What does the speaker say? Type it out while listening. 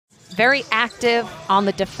very active on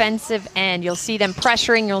the defensive end. You'll see them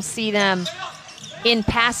pressuring, you'll see them in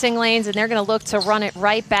passing lanes, and they're going to look to run it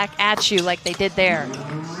right back at you like they did there.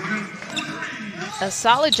 A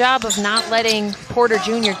solid job of not letting Porter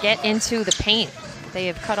Jr. get into the paint. They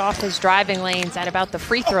have cut off his driving lanes at about the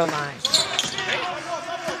free throw line.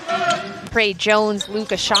 Trey Jones,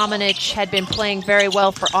 Luka Šamanić had been playing very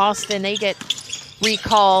well for Austin. They get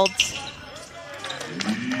recalled.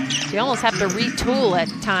 You almost have to retool at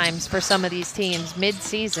times for some of these teams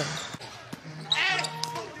mid-season.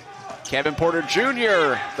 Kevin Porter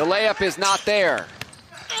Jr., the layup is not there.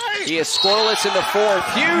 He is scoreless in the fourth.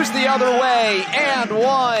 Hughes the other way, and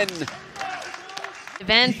one.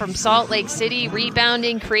 Event from Salt Lake City,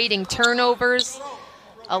 rebounding, creating turnovers.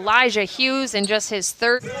 Elijah Hughes in just his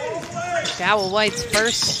third. Dowell White's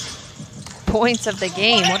first points of the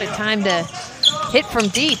game. What a time to hit from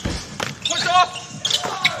deep.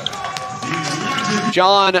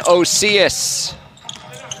 John Osias.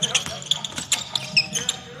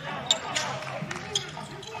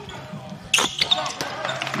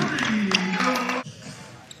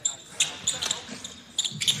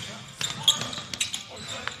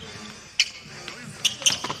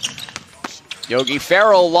 Yogi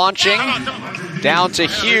Ferrell launching, down to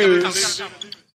Hughes.